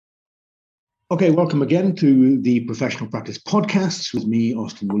Okay, welcome again to the Professional Practice Podcasts with me,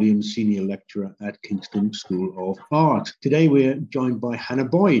 Austin Williams, Senior Lecturer at Kingston School of Art. Today we're joined by Hannah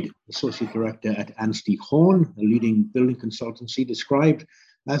Boyd, Associate Director at Anstey Horn, a leading building consultancy described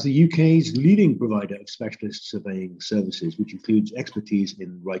as the UK's leading provider of specialist surveying services, which includes expertise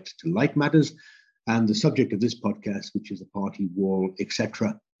in right to light matters and the subject of this podcast, which is the Party Wall,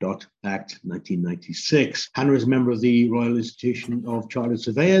 etc. Act 1996. Hannah is a member of the Royal Institution of Chartered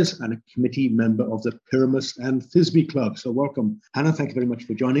Surveyors and a committee member of the Pyramus and Thisbe Club. So welcome, Hannah. Thank you very much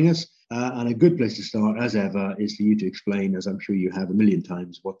for joining us. And a good place to start, as ever, is for you to explain, as I'm sure you have a million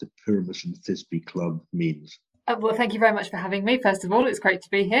times, what the Pyramus and Thisbe Club means. Well, thank you very much for having me. First of all, it's great to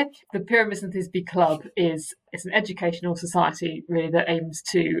be here. The Pyramus and Thisbe Club is an educational society, really, that aims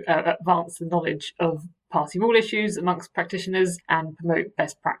to advance the knowledge of party wall issues amongst practitioners and promote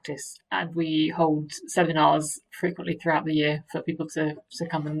best practice. And we hold seminars frequently throughout the year for people to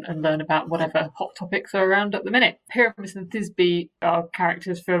come and learn about whatever hot topics are around at the minute. Pyramus and Thisbe are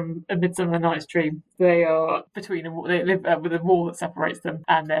characters from A Midsummer Night's Dream. They are they live with a wall that separates them,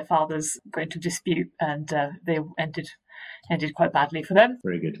 and their father's going to dispute, and they ended quite badly for them.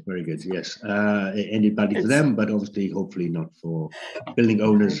 Very good, very good. Yes, it ended badly for them, but obviously, hopefully not for building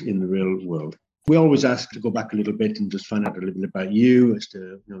owners in the real world. We always ask to go back a little bit and just find out a little bit about you, as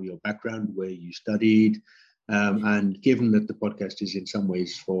to your background, where you studied, and given that the podcast is in some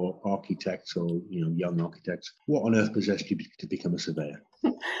ways for architects or young architects, what on earth possessed you to become a surveyor?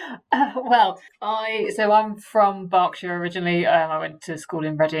 I'm from Berkshire originally. I went to school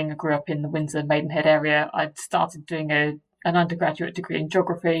in Reading. I grew up in the Windsor Maidenhead area. I'd started doing an undergraduate degree in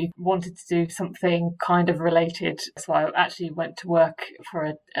geography, wanted to do something kind of related. So I actually went to work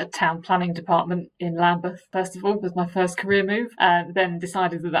for a town planning department in Lambeth, first of all, was my first career move, and then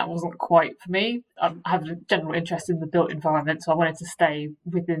decided that wasn't quite for me. I have a general interest in the built environment, so I wanted to stay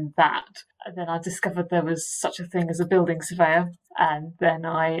within that. And then I discovered there was such a thing as a building surveyor. And then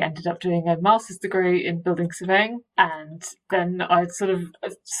I ended up doing a master's degree in building surveying. And then I sort of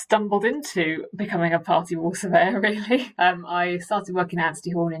stumbled into becoming a party wall surveyor, really. I started working at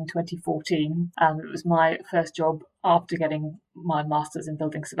Anstey Horn in 2014. It was my first job after getting my master's in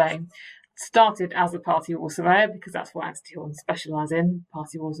building surveying. Started as a party wall surveyor because that's what Anstey Horn specialise in,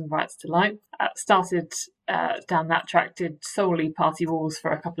 party walls and rights to light. Started down that track, did solely party walls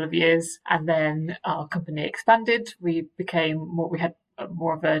for a couple of years, and then our company expanded. We had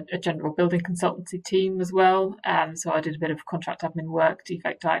more of a general building consultancy team as well. So I did a bit of contract admin work,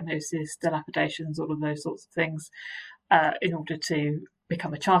 defect diagnosis, dilapidations, all of those sorts of things, in order to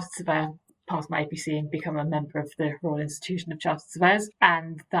become a chartered surveyor, pass my APC and become a member of the Royal Institution of Chartered Surveyors.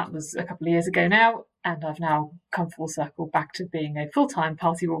 And that was a couple of years ago now. And I've now come full circle back to being a full-time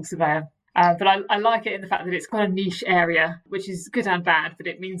party wall surveyor. But I like it in the fact that it's quite a niche area, which is good and bad, but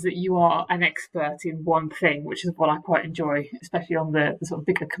it means that you are an expert in one thing, which is what I quite enjoy, especially on the sort of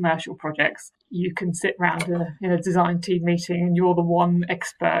bigger commercial projects. You can sit around in a design team meeting and you're the one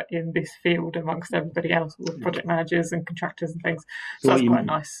expert in this field amongst everybody else, all the project managers and contractors and things. So that's quite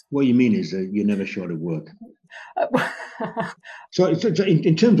nice. What you mean is that you're never short of work. So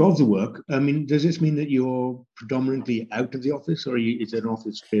in terms of the work, I mean, does this mean that you're predominantly out of the office, or is there an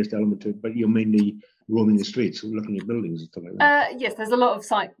office-based element to it, but you're mainly roaming the streets, looking at buildings and stuff like that? Yes, there's a lot of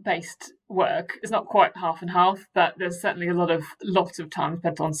site-based work. It's not quite half and half, but there's certainly a lot of time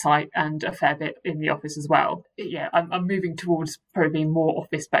spent on site and a fair bit in the office as well. Yeah, I'm moving towards probably being more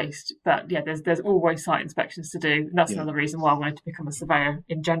office-based, but yeah, there's always site inspections to do. And that's another reason why I wanted to become a surveyor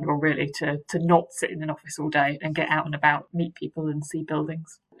in general, really, to not sit in an office all day and get out and about, meet people and see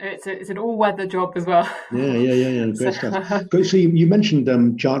buildings. It's an all-weather job as well. Yeah. Great stuff. So you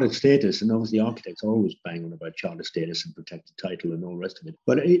mentioned chartered status, and obviously architects are always bang on about chartered status and protected title and all the rest of it.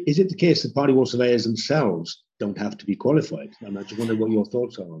 But is it the case that party wall surveyors themselves don't have to be qualified? And I just wonder what your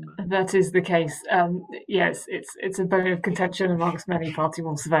thoughts are on that. That is the case. Yes, it's a bone of contention amongst many party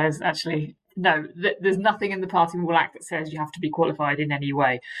wall surveyors, actually. No, there's nothing in the Party Wall Act that says you have to be qualified in any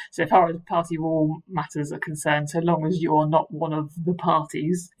way. So far as party wall matters are concerned, so long as you're not one of the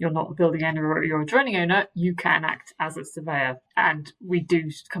parties, you're not a building owner or you're a joining owner, you can act as a surveyor. And we do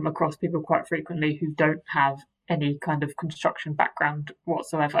come across people quite frequently who don't have any kind of construction background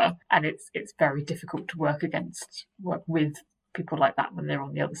whatsoever. And it's very difficult to work with people like that when they're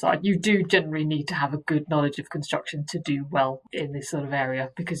on the other side. You do generally need to have a good knowledge of construction to do well in this sort of area,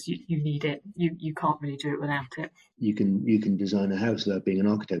 because you need it. You can't really do it without it. You can design a house without being an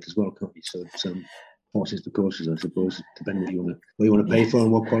architect as well, can't you? So it's horses for courses, I suppose, depending what you want to pay for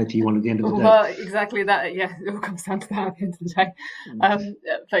and what quality you want at the end of the day. Well, exactly that. Yeah, it all comes down to that at the end of the day.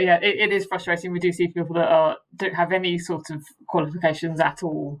 But yeah, it is frustrating. We do see people that don't have any sort of qualifications at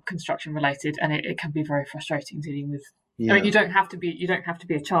all, construction related, and it can be very frustrating dealing with. Yeah. I mean, you don't have to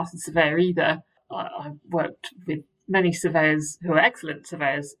be a chartered surveyor either. I've worked with many surveyors who are excellent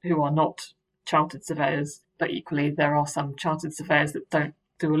surveyors who are not chartered surveyors, but equally there are some chartered surveyors that don't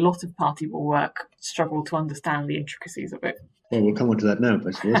do a lot of party wall work, struggle to understand the intricacies of it. Well, we'll come on to that now,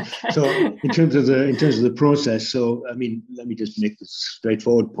 I suppose. Okay. So, in terms of the process, so I mean, let me just make this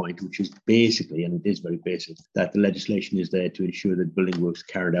straightforward point, which is basically, and it is very basic, that the legislation is there to ensure that building works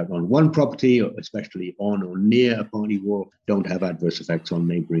carried out on one property, or especially on or near a party wall, don't have adverse effects on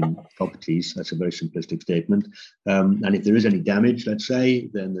neighbouring properties. That's a very simplistic statement. And if there is any damage, let's say,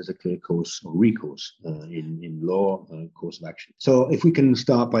 then there's a clear course or recourse in law, course of action. So, if we can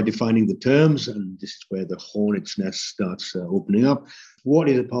start by defining the terms, and this is where the hornet's nest starts opening up. What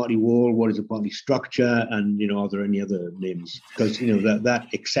is a party wall? What is a party structure? And, are there any other names? Because, that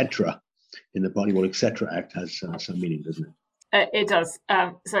etc. in the Party Wall etc. Act has some meaning, doesn't it? It does.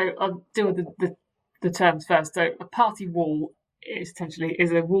 So I'll deal with the terms first. So a party wall essentially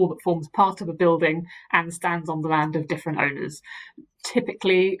is a wall that forms part of a building and stands on the land of different owners.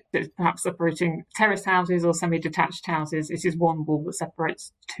 Typically, it's perhaps separating terraced houses or semi-detached houses. It is one wall that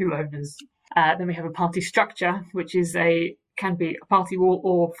separates two owners. Then we have a party structure, which can be a party wall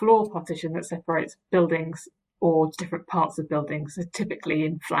or floor partition that separates buildings or different parts of buildings. So typically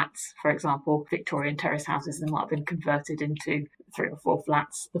in flats, for example, Victorian terrace houses that might have been converted into 3 or 4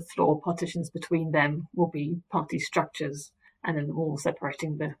 flats. The floor partitions between them will be party structures, and then the wall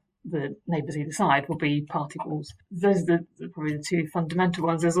separating the neighbours either side will be party walls. Those are probably the 2 fundamental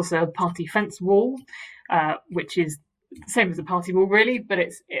ones. There's also a party fence wall, which is the same as a party wall really, but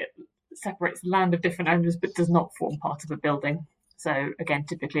it separates the land of different owners but does not form part of a building. So again,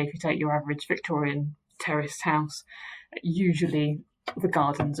 typically if you take your average Victorian terraced house, usually the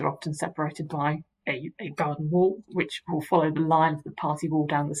gardens are often separated by a garden wall, which will follow the line of the party wall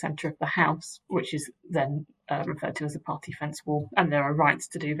down the centre of the house, which is then referred to as a party fence wall. And there are rights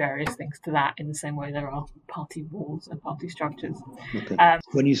to do various things to that in the same way there are party walls and party structures. Okay.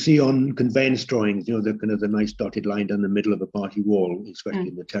 When you see on conveyance drawings, the kind of the nice dotted line down the middle of a party wall, especially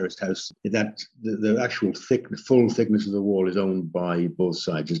in the terraced house, that the actual full thickness of the wall is owned by both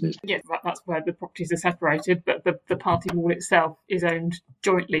sides, isn't it? Yes, that's where the properties are separated, but the party wall itself is owned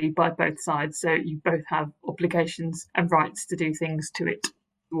jointly by both sides, so you both have obligations and rights to do things to it.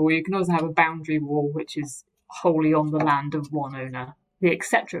 Or you can also have a boundary wall, which is wholly on the land of one owner. The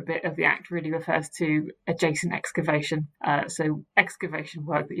etc. bit of the Act really refers to adjacent excavation, so excavation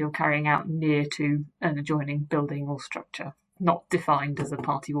work that you're carrying out near to an adjoining building or structure. Not defined as a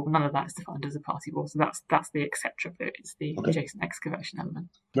party wall. None of that is defined as a party wall. So that's the etc. bit. It's the adjacent excavation element.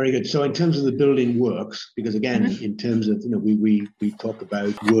 Very good. So in terms of the building works, because again, in terms of, we talk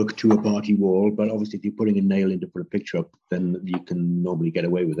about work to a party wall, but obviously if you're putting a nail in to put a picture up, then you can normally get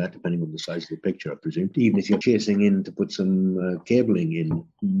away with that, depending on the size of the picture, I presume. Even if you're chasing in to put some cabling in,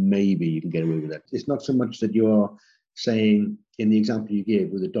 maybe you can get away with that. It's not so much that you're saying, in the example you gave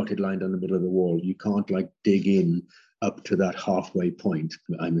with a dotted line down the middle of the wall, you can't dig in up to that halfway point,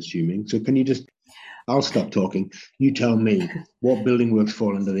 I'm assuming. So can you I'll stop talking. You tell me what building works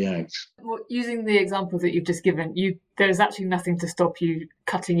fall under the Act. Well, using the example that you've just given, there's actually nothing to stop you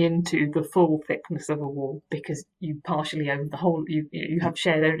cutting into the full thickness of a wall because you partially own the whole, you have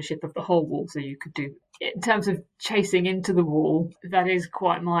shared ownership of the whole wall, so you could do. In terms of chasing into the wall, that is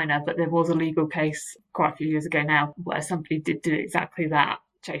quite minor, but there was a legal case quite a few years ago now where somebody did do exactly that.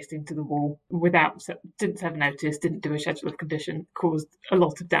 Chased into the wall didn't serve notice, didn't do a schedule of condition, caused a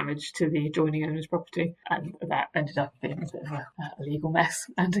lot of damage to the adjoining owner's property, and that ended up being a bit of a legal mess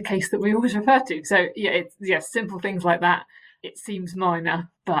and a case that we always refer to. So simple things like that. It seems minor,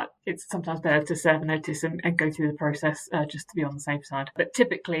 but it's sometimes better to serve a notice and go through the process just to be on the safe side. But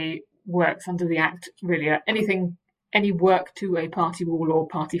typically, works under the Act really are any work to a party wall or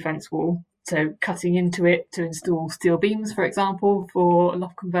party fence wall. So cutting into it to install steel beams, for example, for a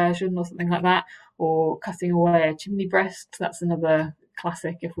loft conversion or something like that, or cutting away a chimney breast. That's another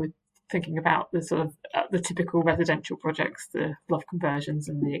classic if we're thinking about the sort of the typical residential projects, the loft conversions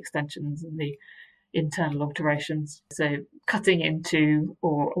and the extensions and the internal alterations. So cutting into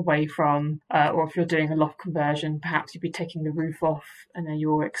or away from, or if you're doing a loft conversion, perhaps you'd be taking the roof off and then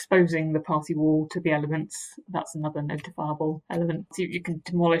you're exposing the party wall to the elements. That's another notifiable element. So you can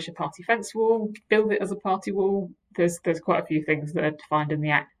demolish a party fence wall, build it as a party wall. There's quite a few things that are defined in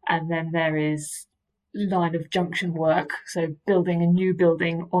the Act. And then there is line of junction work, so building a new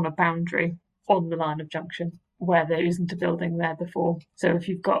building on a boundary. on the line of junction where there isn't a building there before. So if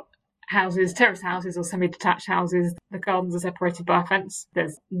you've got houses, terrace houses or semi-detached houses, the gardens are separated by a fence.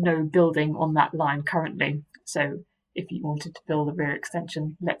 There's no building on that line currently. So if you wanted to build a rear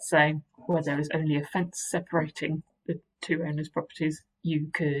extension, let's say, where there is only a fence separating the two owners' properties, you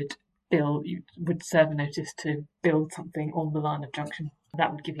would serve a notice to build something on the line of junction.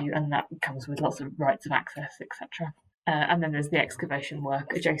 That would give you, and that comes with lots of rights of access, etc. And then there's the excavation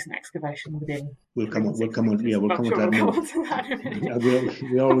work, adjacent excavation within. We'll come on to that more.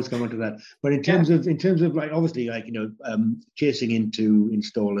 We always come on to that. But in terms of like, obviously, like, chasing in to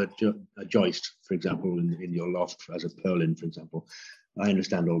install a joist, for example, in your loft as a purlin, for example, I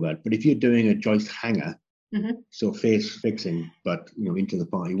understand all that. But if you're doing a joist hanger, so face fixing, but into the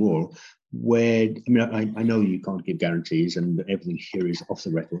party wall, where I know you can't give guarantees, and everything here is off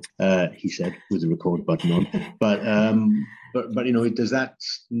the record. He said with the record button on, but does that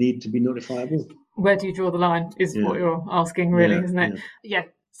need to be notifiable? Where do you draw the line? Is what you're asking, really, isn't it? Yeah.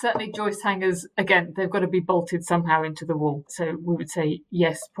 Certainly, joist hangers, again, they've got to be bolted somehow into the wall. So we would say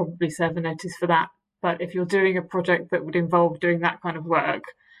yes, probably serve a notice for that. But if you're doing a project that would involve doing that kind of work,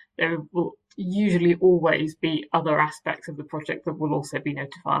 there will usually always be other aspects of the project that will also be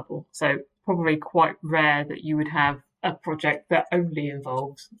notifiable. So probably quite rare that you would have a project that only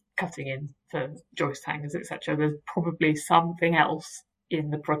involves cutting in for joist hangers, etc. There's probably something else in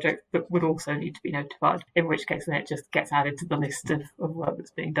the project that would also need to be notified, in which case then it just gets added to the list of work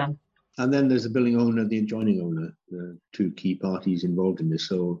that's being done. And then there's the building owner, the adjoining owner, the two key parties involved in this.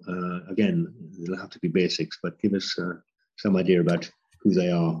 So again, it'll have to be basics, but give us some idea about who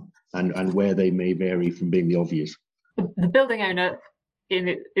they are and where they may vary from being the obvious. The building owner,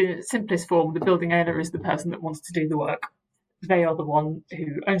 in its simplest form, the building owner is the person that wants to do the work. They are the one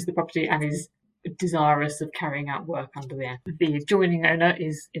who owns the property and is desirous of carrying out work under the act. The adjoining owner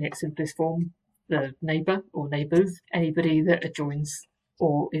is, in its simplest form, the neighbour or neighbours. Anybody that adjoins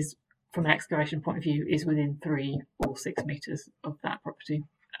or is, from an excavation point of view, is within 3 or 6 metres of that property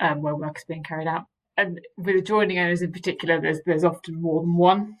where work is being carried out. And with adjoining owners in particular, there's often more than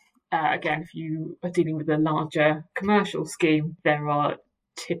one. Again, if you are dealing with a larger commercial scheme, there are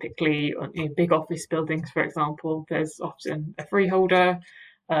typically, in big office buildings, for example, there's often a freeholder,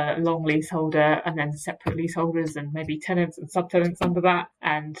 a long leaseholder, and then separate leaseholders and maybe tenants and subtenants under that.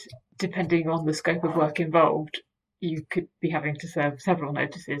 And depending on the scope of work involved, you could be having to serve several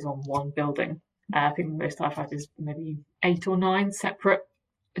notices on one building. I think the most I've had is maybe 8 or 9 separate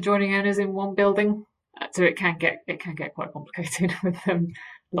adjoining owners in one building. So it can get quite complicated with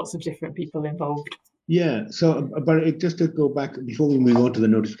lots of different people involved. Yeah. So, but just to go back before we move on to the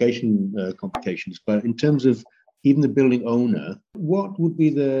notification complications, but in terms of even the building owner, what would be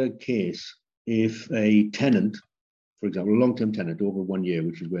the case if a tenant, for example, a long-term tenant over 1 year,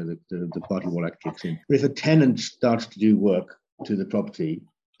 which is where the Party Wall Act kicks in, but if a tenant starts to do work to the property,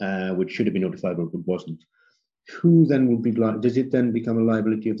 which should have been notifiable but wasn't, who then would be like? Does it then become a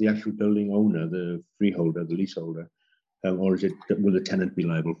liability of the actual building owner, the freeholder, the leaseholder, or will the tenant be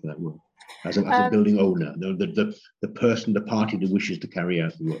liable for that work as a building owner, the person, the party that wishes to carry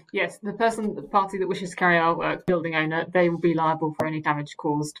out the work? Yes, the party that wishes to carry out work, building owner, they will be liable for any damage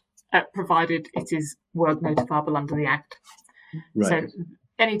caused, provided it is work notifiable under the Act. Right. So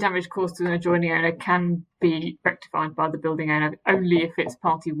any damage caused to an adjoining owner can be rectified by the building owner only if it's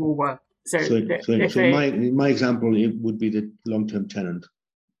party wall work. So my example, it would be the long-term tenant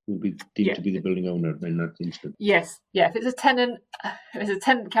would be deemed to be the building owner in that instance. Yes, if it's a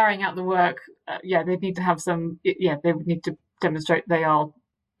tenant carrying out the work, they'd need to have they would need to demonstrate they are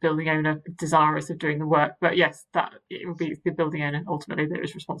building owner desirous of doing the work. But yes, that it would be the building owner ultimately that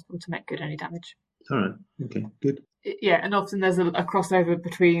is responsible to make good any damage. All right. Okay. Good. Yeah, and often there's a crossover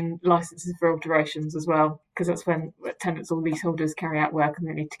between licenses for alterations as well, because that's when tenants or leaseholders carry out work and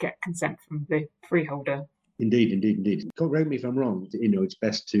they need to get consent from the freeholder. Indeed. Correct me if I'm wrong. It's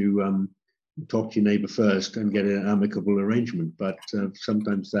best to talk to your neighbour first and get an amicable arrangement, but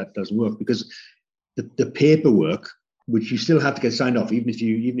sometimes that doesn't work because the paperwork, which you still have to get signed off, even if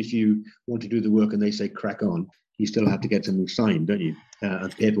you want to do the work and they say crack on, you still have to get something signed, don't you?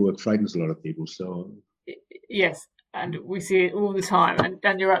 And paperwork frightens a lot of people. So yes, and we see it all the time.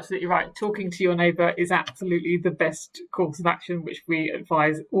 And you're absolutely right. Talking to your neighbour is absolutely the best course of action, which we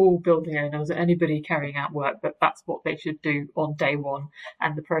advise all building owners, anybody carrying out work, that that's what they should do on day one.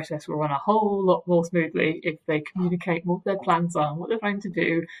 And the process will run a whole lot more smoothly if they communicate what their plans are, what they're planning to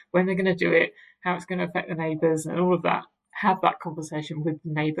do, when they're going to do it, how it's going to affect the neighbours and all of that. Have that conversation with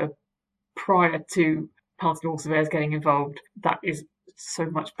the neighbour prior to party wall surveyors getting involved. That is so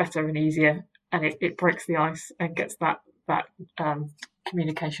much better and easier, and it breaks the ice and gets that that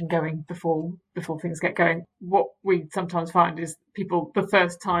communication going before things get going. What we sometimes find is the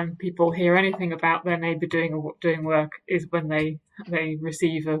first time people hear anything about their neighbour doing work is when they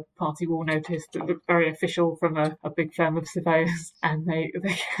receive a party wall notice that looks very official from a big firm of surveyors, and they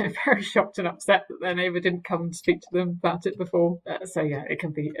get very shocked and upset that their neighbour didn't come and speak to them about it before. So yeah, it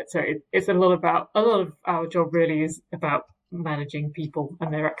can be. So it's a lot of our job really is about managing people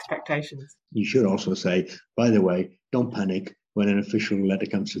and their expectations. You should also say, by the way, don't panic when an official letter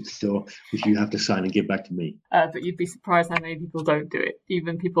comes to the door, which you have to sign and give back to me. But you'd be surprised how many people don't do it.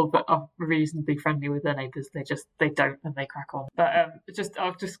 Even people that are reasonably friendly with their neighbours, they don't, and they crack on. But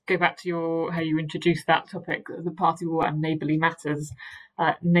I'll just go back to how you introduced that topic, the party wall and neighbourly matters.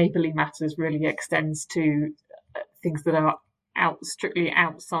 Neighbourly matters really extends to things that are strictly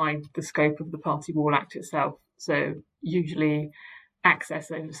outside the scope of the Party Wall Act itself. So usually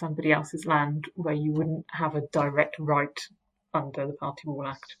access over somebody else's land where you wouldn't have a direct right under the Party Wall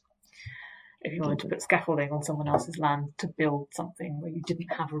Act. If you wanted to put scaffolding on someone else's land to build something where you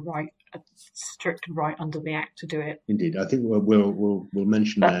didn't have a strict right under the Act to do it. Indeed, I think we'll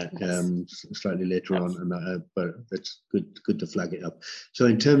mention that slightly later on, but that's good to flag it up. So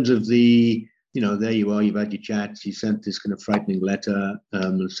in terms of the, there you are, you've had your chats, you sent this kind of frightening letter,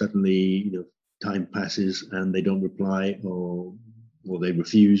 and suddenly, time passes and they don't reply or they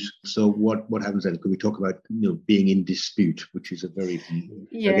refuse. So what happens then? Could we talk about being in dispute, which is a very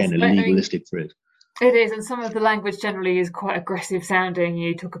again a legalistic phrase? It is, and some of the language generally is quite aggressive sounding.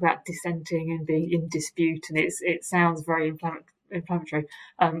 You talk about dissenting and being in dispute, and it sounds very inflammatory.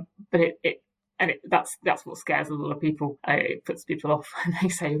 But that's what scares a lot of people. It puts people off when they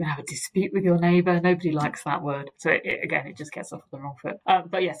say you have a dispute with your neighbour. Nobody likes that word. So it just gets off the wrong foot.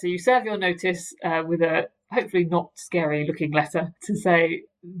 But yeah, so you serve your notice with a hopefully not scary looking letter to say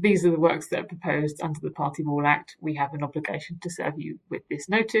these are the works that are proposed under the Party Wall Act. We have an obligation to serve you with this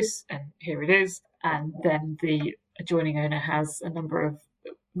notice, and here it is. And then the adjoining owner has a number of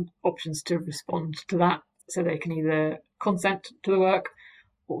options to respond to that. So they can either consent to the work,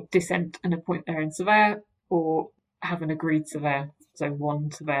 or dissent and appoint their own surveyor, or have an agreed surveyor, so one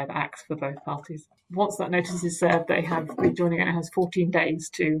surveyor that acts for both parties. Once that notice is served, the adjoining owner has 14 days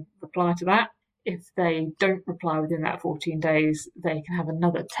to reply to that. If they don't reply within that 14 days, they can have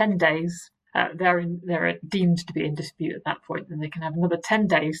another 10 days. They're deemed to be in dispute at that point, and they can have another 10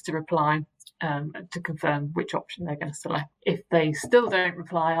 days to reply to confirm which option they're going to select. If they still don't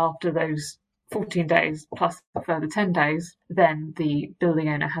reply after those 14 days plus a further 10 days, then the building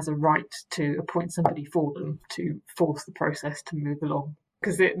owner has a right to appoint somebody for them to force the process to move along.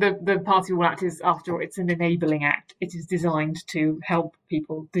 Because the Party Wall Act is, after all, it's an enabling act. It is designed to help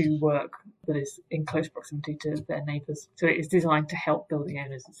people do work that is in close proximity to their neighbours. So it is designed to help building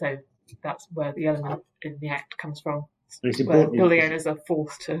owners. So that's where the element in the act comes from. Where building owners are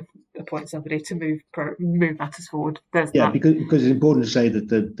forced to appoint somebody to move matters forward. Because it's important to say that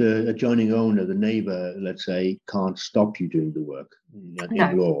the adjoining owner, the neighbour, let's say, can't stop you doing the work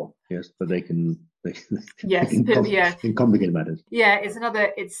in law. Yes, but they can. In complicated matters. Yeah,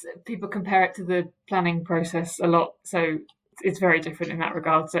 it's people compare it to the planning process a lot. So it's very different in that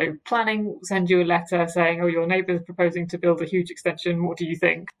regard. So planning sends you a letter saying, your neighbour is proposing to build a huge extension. What do you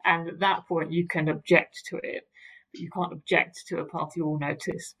think? And at that point, you can object to it. But you can't object to a party wall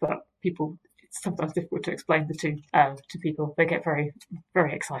notice. But people, it's sometimes difficult to explain the two to people. They get very,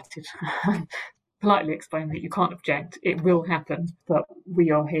 very excited. Politely explain that you can't object. It will happen, but we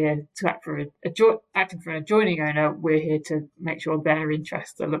are here to act for acting for an adjoining owner. We're here to make sure their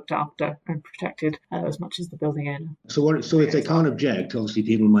interests are looked after and protected as much as the building owner. So if they can't object, obviously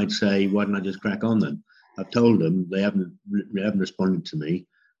people might say, "Why don't I just crack on then? I've told them they haven't responded to me.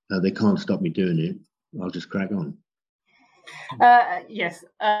 They can't stop me doing it. I'll just crack on." Yes.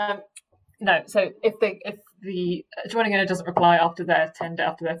 No. So if the adjoining owner doesn't reply after their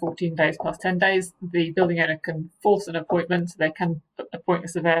 14 days plus 10 days, the building owner can force an appointment. They can appoint a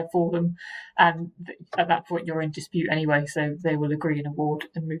surveyor for them, and at that point you're in dispute anyway, so they will agree an award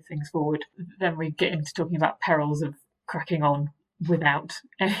and move things forward. Then we get into talking about perils of cracking on without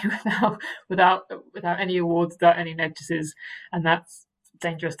any awards, without any notices, and that's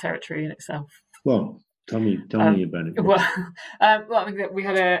dangerous territory in itself. Well, Tell me about it. I mean, we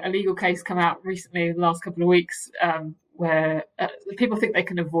had a legal case come out recently, in the last couple of weeks, where people think they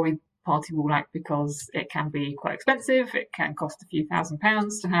can avoid Party Wall Act because it can be quite expensive. It can cost a few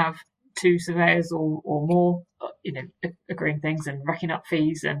 £1,000s to have 2 surveyors or more, agreeing things and racking up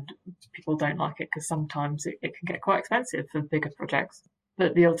fees, and people don't like it because sometimes it can get quite expensive for bigger projects.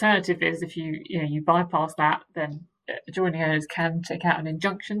 But the alternative is if you bypass that, then adjoining owners can take out an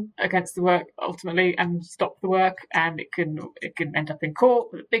injunction against the work ultimately and stop the work, and it can end up in court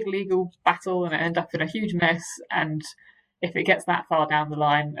with a big legal battle and end up in a huge mess. And if it gets that far down the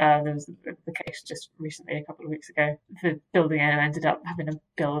line, there was the case just recently, a couple of weeks ago, the building owner ended up having a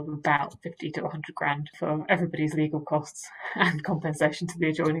bill of about 50 to 100 grand for everybody's legal costs and compensation to the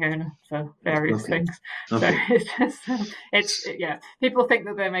adjoining owner for various things. Okay. So it's people think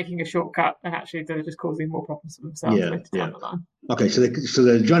that they're making a shortcut, and actually they're just causing more problems for themselves later down the line. Okay, so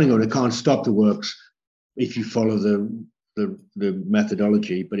the adjoining owner can't stop the works if you follow the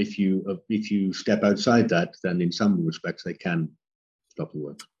methodology, but if you step outside that, then in some respects they can stop the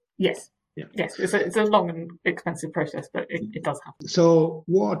work. Yes. Yeah. Yes. It's a long and expensive process, but it does happen. So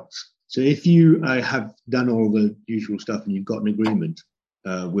if you have done all the usual stuff and you've got an agreement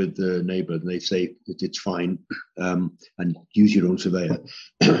with the neighbour and they say that it's fine, and use your own surveyor,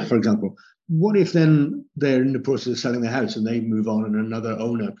 for example, what if then they're in the process of selling their house and they move on and another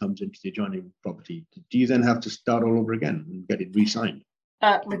owner comes into the adjoining property? Do you then have to start all over again and get it re-signed?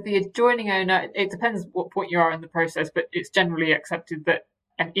 With the adjoining owner, it depends what point you are in the process, but it's generally accepted that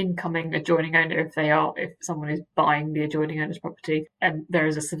an incoming adjoining owner, if someone is buying the adjoining owner's property and there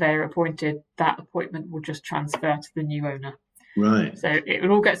is a surveyor appointed, that appointment will just transfer to the new owner. Right. So it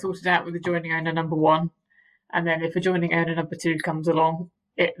will all get sorted out with adjoining owner number one, and then if adjoining owner number two comes along,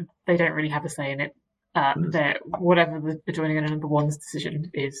 they don't really have a say in it. Whatever the adjoining owner number one's decision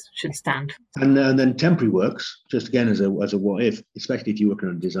is should stand. And then temporary works, just again as a what if, especially if you're working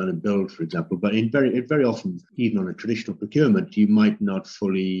on design and build, for example. But very often, even on a traditional procurement, you might not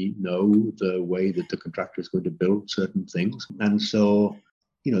fully know the way that the contractor is going to build certain things, and so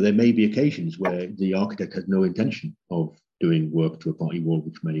there may be occasions where the architect has no intention of doing work to a party wall,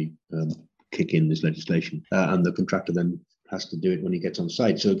 which may kick in this legislation, and the contractor then has to do it when he gets on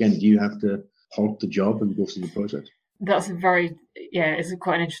site. So again, do you have to halt the job and go through the process? That's it's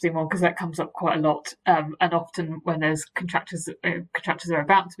quite an interesting one, because that comes up quite a lot. And often when there's contractors are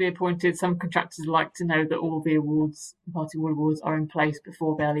about to be appointed, some contractors like to know that all the awards, the party wall awards, are in place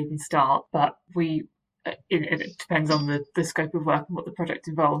before they'll even start. But it depends on the scope of work and what the project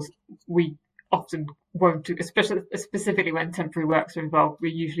involves. We often won't, especially specifically when temporary works are involved,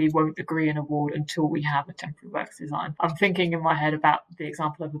 we usually won't agree an award until we have a temporary works design. I'm thinking in my head about the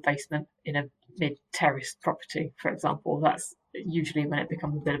example of a basement in a mid-terrace property, for example. That's usually when it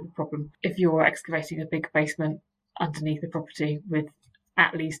becomes a bit of a problem. If you're excavating a big basement underneath the property with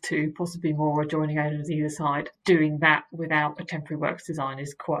at least two, possibly more adjoining owners either side, doing that without a temporary works design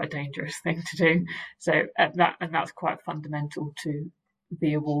is quite a dangerous thing to do. So that's quite fundamental to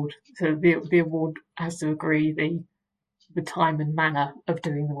the award. So the award has to agree the time and manner of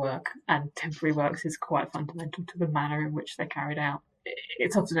doing the work, and temporary works is quite fundamental to the manner in which they're carried out.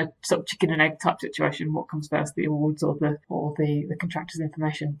 It's often a sort of chicken and egg type situation. What comes first, the awards or the contractor's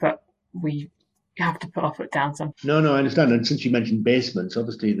information? But we have to put our foot down some. No, I understand. And since you mentioned basements,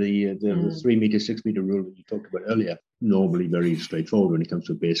 obviously the 3 metre, 6 metre rule that you talked about earlier, normally very straightforward when it comes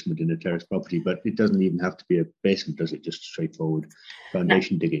to a basement in a terrace property, but it doesn't even have to be a basement, does it? Just straightforward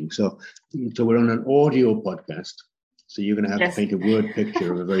foundation digging. So we're on an audio podcast. So you're going to have to paint a word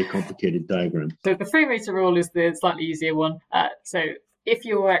picture of a very complicated diagram. So the 3 metre rule is the slightly easier one. So if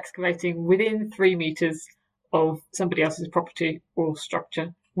you're excavating within 3 metres of somebody else's property or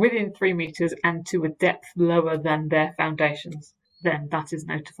structure, within 3 metres and to a depth lower than their foundations, then that is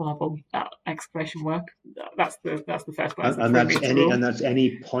notifiable excavation work. That's the first one. And that's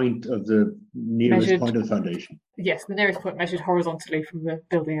any point of the nearest point of the foundation. Yes, the nearest point measured horizontally from the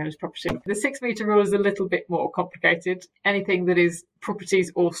building owner's property. The 6 metre rule is a little bit more complicated. Anything that is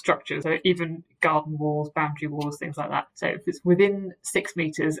properties or structures, so even garden walls, boundary walls, things like that. So if it's within 6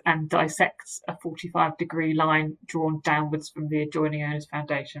 metres and dissects a 45-degree line drawn downwards from the adjoining owner's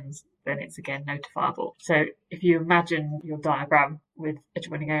foundations, then it's again notifiable. So if you imagine your diagram with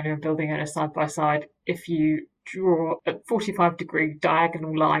adjoining owner and building owner side by side, if you draw a 45-degree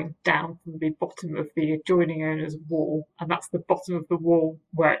diagonal line down from the bottom of the adjoining owner's wall, and that's the bottom of the wall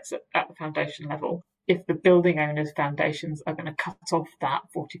where it's at the foundation level. If the building owner's foundations are going to cut off that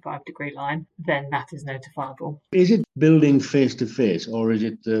 45-degree line, then that is notifiable. Is it building face to face, or is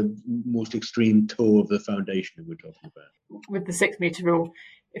it the most extreme toe of the foundation that we're talking about? With the 6 metre rule,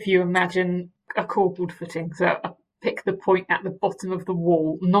 if you imagine a corbelled footing, so pick the point at the bottom of the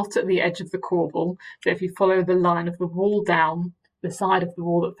wall, not at the edge of the corbel. So if you follow the line of the wall down, the side of the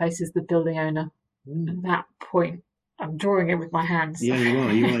wall that faces the building owner, at that point, I'm drawing it with my hands. Yeah,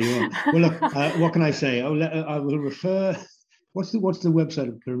 you are. Well, look, what can I say? I will refer What's the website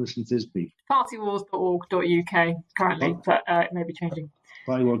of Kirmes and Thisbe? Partywalls.org.uk currently, but it may be changing.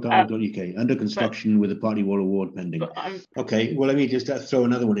 Partywall.org.uk, under construction with a Party Wall award pending. Okay, well, let me just throw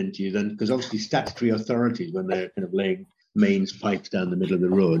another one into you then, because obviously statutory authorities, when they're kind of laying mains pipes down the middle of the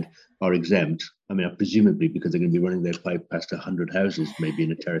road, are exempt. I mean, presumably because they're going to be running their pipe past 100 houses, maybe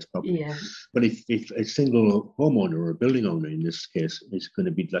in a terrace property. Yeah. But if a single homeowner or a building owner in this case is going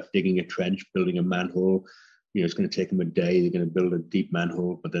to be like digging a trench, building a manhole, it's going to take them a day. They're going to build a deep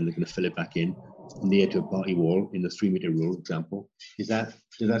manhole, but then they're going to fill it back in near to a party wall in the 3-meter rule example. Does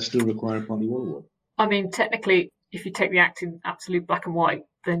that still require a party wall award? I mean, technically, if you take the act in absolute black and white,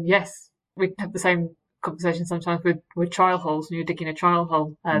 then yes, we have the same conversation sometimes with trial holes when you're digging a trial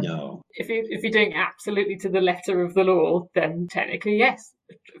hole. No. If you're doing absolutely to the letter of the law, then technically yes.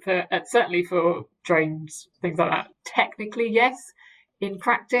 Certainly for drains, things like that. Technically yes. In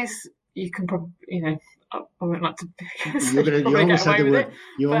practice, you can probably, I wouldn't like to.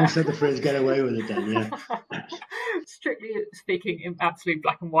 You almost said the phrase "get away with it." Then, yeah. Strictly speaking, in absolute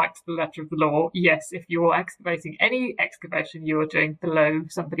black and white to the letter of the law, yes. If you're excavating any excavation you're doing below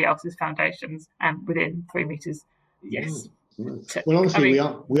somebody else's foundations and within 3 meters, yes. Well, obviously,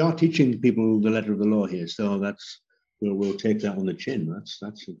 we are teaching people the letter of the law here, so that's. We'll take that on the chin. That's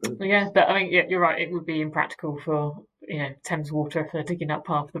good. Yeah, but I mean, you're right. It would be impractical for Thames Water for digging up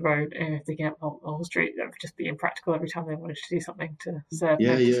part of the road, digging up the whole street. That would just be impractical every time they wanted to do something to serve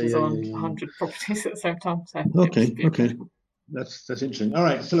notices on 100 properties at the same time. So okay. That's interesting. All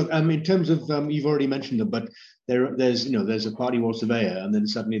right. So look, in terms of you've already mentioned them, but there's a party wall surveyor, and then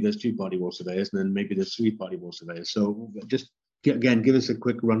suddenly there's 2 party wall surveyors, and then maybe there's 3 party wall surveyors. So just again, give us a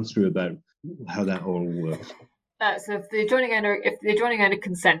quick run through about how that all works. So if the adjoining owner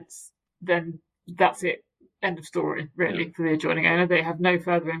consents, then that's it. End of story, really, for the adjoining owner. They have no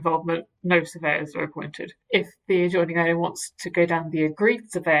further involvement, no surveyors are appointed. If the adjoining owner wants to go down the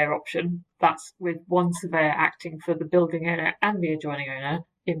agreed surveyor option, that's with one surveyor acting for the building owner and the adjoining owner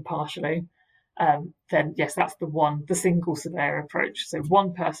impartially, then yes, that's the single surveyor approach. So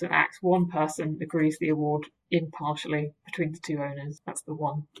one person acts, one person agrees the award impartially between the 2 owners. That's the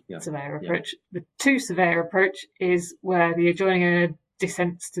one surveyor approach. The 2 surveyor approach is where the adjoining owner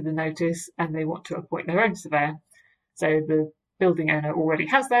dissents to the notice and they want to appoint their own surveyor. So the building owner already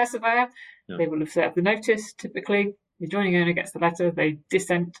has their surveyor. They will have served the notice typically. The adjoining owner gets the letter, they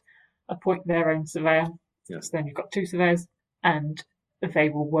dissent, appoint their own surveyor. So then you've got 2 surveyors, and they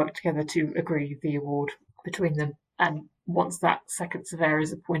will work together to agree the award between them. And once that second surveyor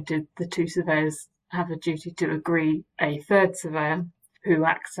is appointed, the 2 surveyors have a duty to agree a third surveyor who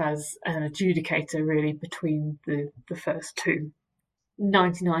acts as an adjudicator really between the first 2.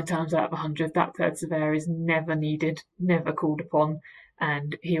 99 times out of 100, that third surveyor is never needed, never called upon,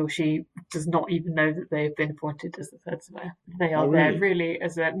 and he or she does not even know that they have been appointed as the third surveyor. They are there really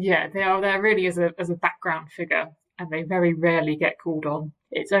as a background figure, and they very rarely get called on.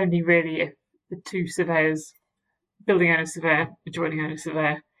 It's only really if the 2 surveyors, building owner surveyor, adjoining owner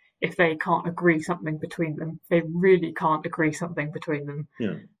surveyor, if they can't agree something between them, they really can't agree something between them.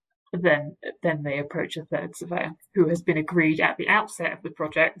 Then they approach a third surveyor who has been agreed at the outset of the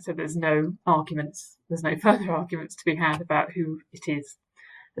project, so there's no further arguments to be had about who it is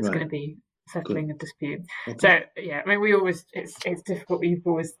that's going to be settling a dispute. Okay. So we always it's difficult. You've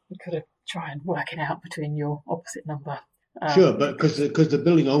always got to try and work it out between your opposite number. Sure, but because the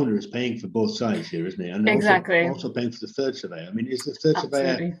building owner is paying for both sides here, isn't it? And exactly. Also paying for the third surveyor. I mean, is the third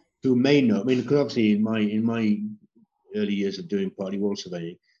surveyor who may know? I mean, because obviously in my early years of doing party wall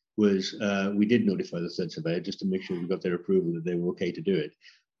surveying, was we did notify the third surveyor just to make sure we got their approval that they were okay to do it.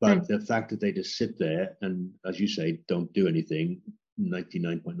 But the fact that they just sit there and, as you say, don't do anything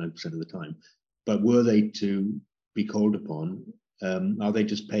 99.9% of the time. But were they to be called upon, are they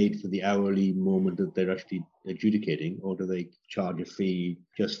just paid for the hourly moment that they're actually adjudicating, or do they charge a fee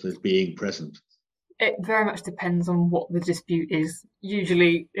just for being present? It very much depends on what the dispute is.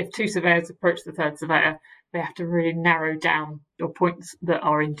 Usually, if 2 surveyors approach the third surveyor, they have to really narrow down your points that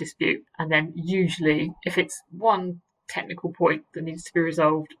are in dispute. And then usually, if it's one technical point that needs to be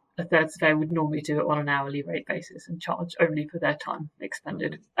resolved, a third surveyor would normally do it on an hourly rate basis and charge only for their time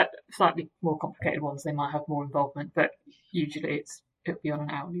expended. Slightly more complicated ones, they might have more involvement, but usually it'll be on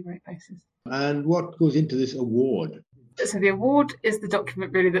an hourly rate basis. And what goes into this award? So the award is the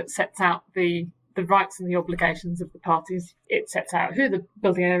document really that sets out the rights and the obligations of the parties. It sets out who the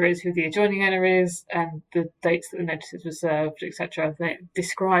building owner is, who the adjoining owner is, and the dates that the notices were served, etc. It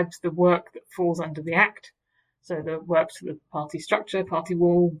describes the work that falls under the Act. So the work to the party structure, party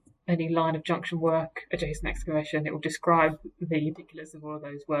wall, any line of junction work, adjacent excavation. It will describe the particulars of all of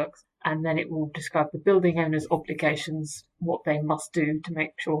those works, and then it will describe the building owner's obligations, what they must do to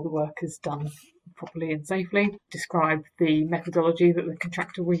make sure the work is done properly and safely, describe the methodology that the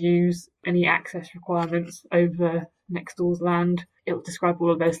contractor will use, any access requirements over next door's land. It will describe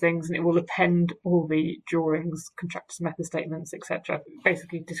all of those things, and it will append all the drawings, contractor's method statements, etc.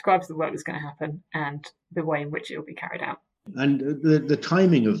 Basically describes the work that's going to happen and the way in which it will be carried out. And the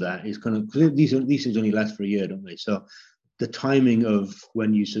timing of that is kind of, these things only last for a year, don't they? So the timing of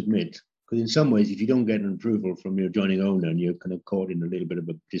when you submit, because in some ways, if you don't get an approval from your adjoining owner and you're kind of caught in a little bit of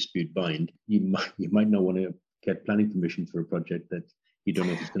a dispute bind, you might not want to get planning permission for a project that you don't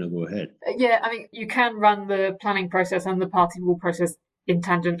know if it's going to go ahead. Yeah, I mean, you can run the planning process and the party wall process in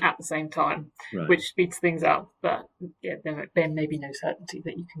tangent at the same time, right, which speeds things up. But yeah, there may be no certainty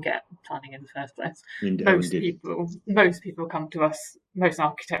that you can get planning in the first place. Most people come to us, most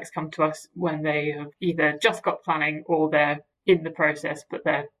architects come to us when they have either just got planning or they're in the process, but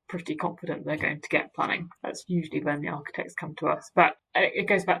they're pretty confident they're going to get planning. That's usually when the architects come to us. But it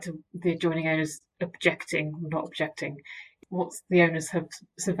goes back to the adjoining owners not objecting. Once the owners have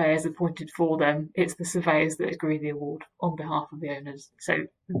surveyors appointed for them, it's the surveyors that agree the award on behalf of the owners. So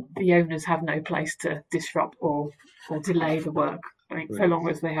the owners have no place to disrupt or delay the work. I mean, so long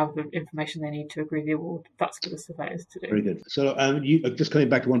as they have the information they need to agree the award, that's for the surveyors to do. Very good. So you just coming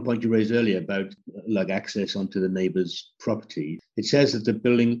back to one point you raised earlier about access onto the neighbour's property. It says that the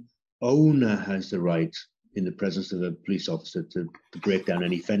building owner has the right, in the presence of a police officer, to break down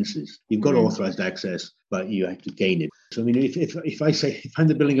any fences. You've got authorised access, but you have to gain it. So I mean, if I'm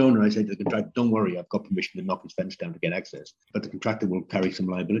the building owner, I say to the contractor, don't worry, I've got permission to knock his fence down to get access. But the contractor will carry some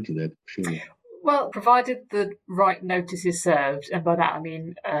liability there, surely. Well, provided the right notice is served, and by that I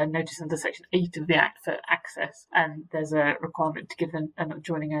mean notice under Section 8 of the Act for access, and there's a requirement to give an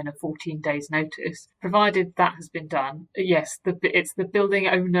adjoining owner 14 days notice. Provided that has been done, yes, it's the building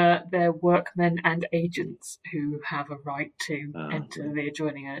owner, their workmen and agents who have a right to enter the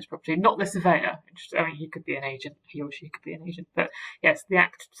adjoining owner's property, not the surveyor. I mean, he could be an agent, he or she could be an agent, but yes, the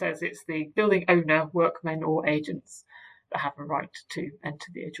Act says it's the building owner, workmen or agents that have a right to enter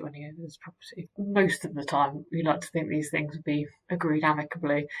the adjoining owner's property. Most of the time, we like to think these things would be agreed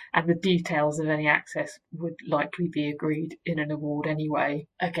amicably, and the details of any access would likely be agreed in an award anyway.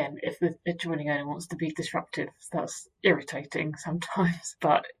 Again, if the adjoining owner wants to be disruptive, that's irritating sometimes,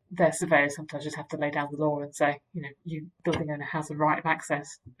 but their surveyors sometimes just have to lay down the law and say, you building owner has a right of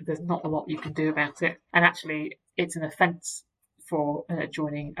access. There's not a lot you can do about it. And actually, it's an offence for an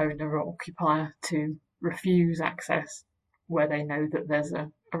adjoining owner or occupier to refuse access where they know that there's a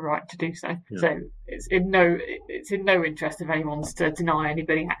right to do so. Yeah. So it's in no interest of anyone's to deny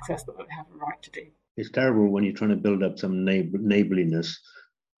anybody access that they have a right to do. It's terrible when you're trying to build up some neighbourliness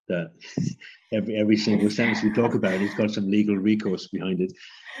that every single sentence we talk about has got some legal recourse behind it.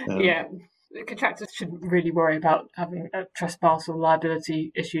 Yeah. Contractors shouldn't really worry about having a trespass or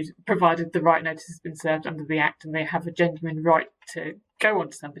liability issues, provided the right notice has been served under the Act and they have a genuine right to go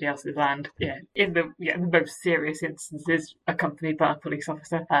onto somebody else's land. In the most serious instances, accompanied by a police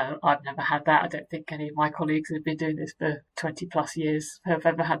officer. I've never had that. I don't think any of my colleagues who've been doing this for 20 plus years have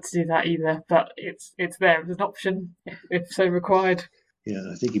ever had to do that either. But it's there as an option if so required. Yeah,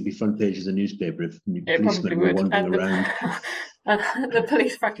 I think it'd be front page of the newspaper if policemen were wandering around. And the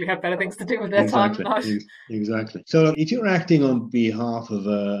police, frankly, have better things to do with their time than I. Exactly. So if you're acting on behalf of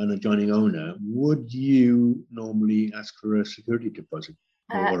an adjoining owner, would you normally ask for a security deposit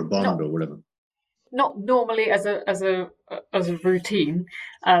or a bond or whatever? Not normally as a routine.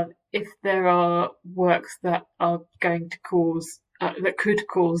 If there are works that are going to cause that could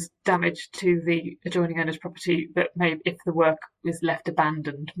cause damage to the adjoining owner's property, that may, if the work is left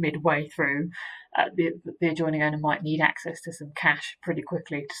abandoned midway through, the adjoining owner might need access to some cash pretty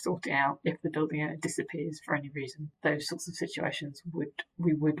quickly to sort it out if the building owner disappears for any reason. Those sorts of situations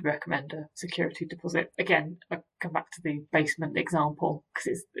we would recommend a security deposit. Again, I come back to the basement example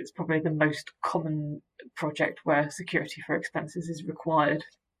because it's probably the most common project where security for expenses is required.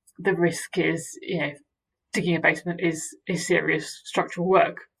 The risk is, digging a basement is serious structural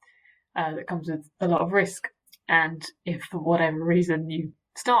work that comes with a lot of risk. And if for whatever reason you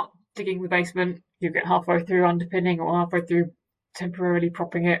start digging the basement, you get halfway through underpinning or halfway through temporarily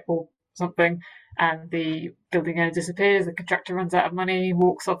propping it or something, and the building owner disappears, the contractor runs out of money,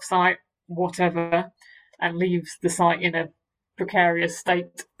 walks off site, whatever, and leaves the site in a precarious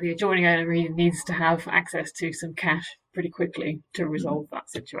state, the adjoining owner really needs to have access to some cash pretty quickly to resolve that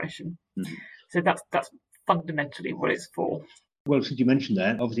situation. Mm-hmm. So that's fundamentally what it's for. Well, since you mentioned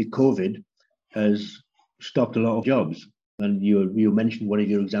that, obviously COVID has stopped a lot of jobs. And you mentioned one of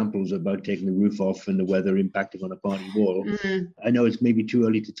your examples about taking the roof off and the weather impacting on a party wall. I know it's maybe too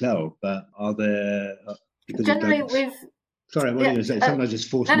early to tell, but are there... because generally with... Sorry, what are you going to say? Sometimes it's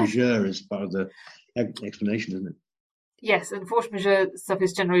force majeure as part of the explanation, isn't it? Yes, and force majeure stuff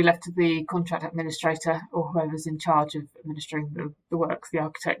is generally left to the contract administrator or whoever's in charge of administering the works, the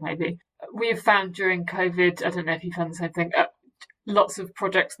architect maybe. We have found during COVID, I don't know if you found the same thing, lots of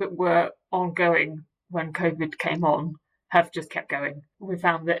projects that were ongoing when COVID came on have just kept going. We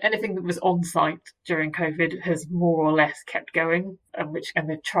found that anything that was on site during COVID has more or less kept going, and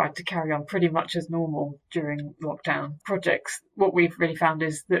they've tried to carry on pretty much as normal during lockdown. Projects, what we've really found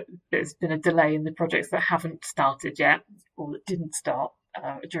is that there's been a delay in the projects that haven't started yet, or that didn't start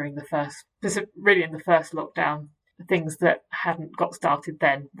during the first lockdown. The things that hadn't got started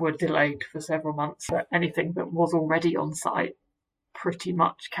then were delayed for several months. But anything that was already on site pretty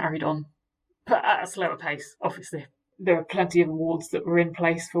much carried on, but at a slower pace, obviously. There were plenty of awards that were in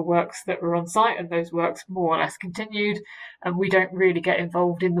place for works that were on site, and those works more or less continued. And we don't really get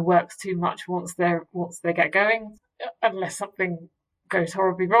involved in the works too much once they get going, unless something goes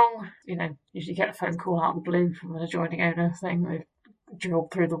horribly wrong. Usually get a phone call out of the blue from an adjoining owner saying they've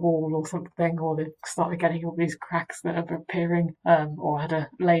drilled through the wall or something, or they've started getting all these cracks that are appearing. Or I had a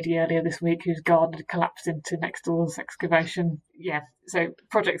lady earlier this week whose garden had collapsed into next door's excavation. Yeah, so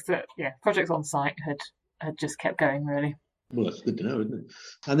projects on site had just kept going, really. Well, that's good to know, isn't it?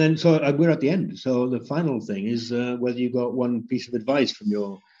 And then, so we're at the end. So the final thing is whether you got one piece of advice from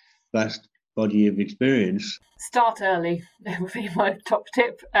your vast body of experience. Start early. That would be my top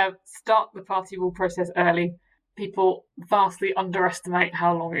tip. Start the party wall process early. People vastly underestimate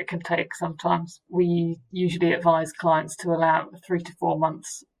how long it can take sometimes. We usually advise clients to allow 3 to 4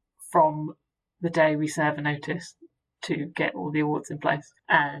 months from the day we serve a notice to get all the awards in place.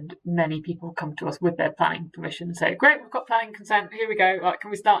 And many people come to us with their planning permission and say, great, we've got planning consent, here we go,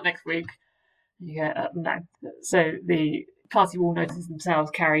 can we start next week? And you go, no. So the party wall notices themselves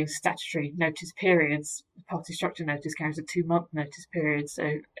carry statutory notice periods. The party structure notice carries a 2-month notice period, so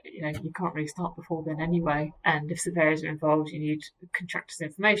you can't really start before then anyway. And if surveyors are involved, you need contractors'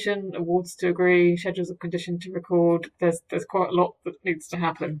 information, awards to agree, schedules of condition to record. There's quite a lot that needs to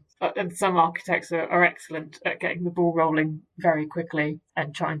happen. And some architects are excellent at getting the ball rolling very quickly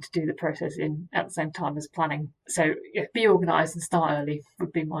and trying to do the process at the same time as planning. So be organised and start early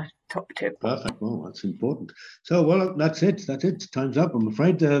would be my top tip. Perfect. Well, that's important. So, well, that's it. Time's up, I'm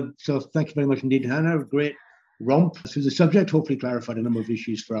afraid. So thank you very much indeed, Hannah. A great romp through the subject, hopefully clarified a number of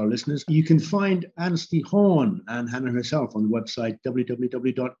issues for our listeners. You can find Anstey Horn and Hannah herself on the website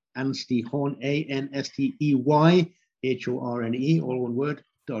www.ansteyhorne, all one word,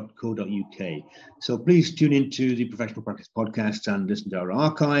 .co.uk. So please tune into the Professional Practice Podcasts and listen to our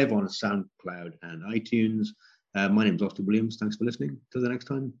archive on SoundCloud and iTunes. My name is Austin Williams. Thanks for listening. Till the next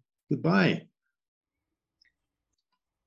time, goodbye.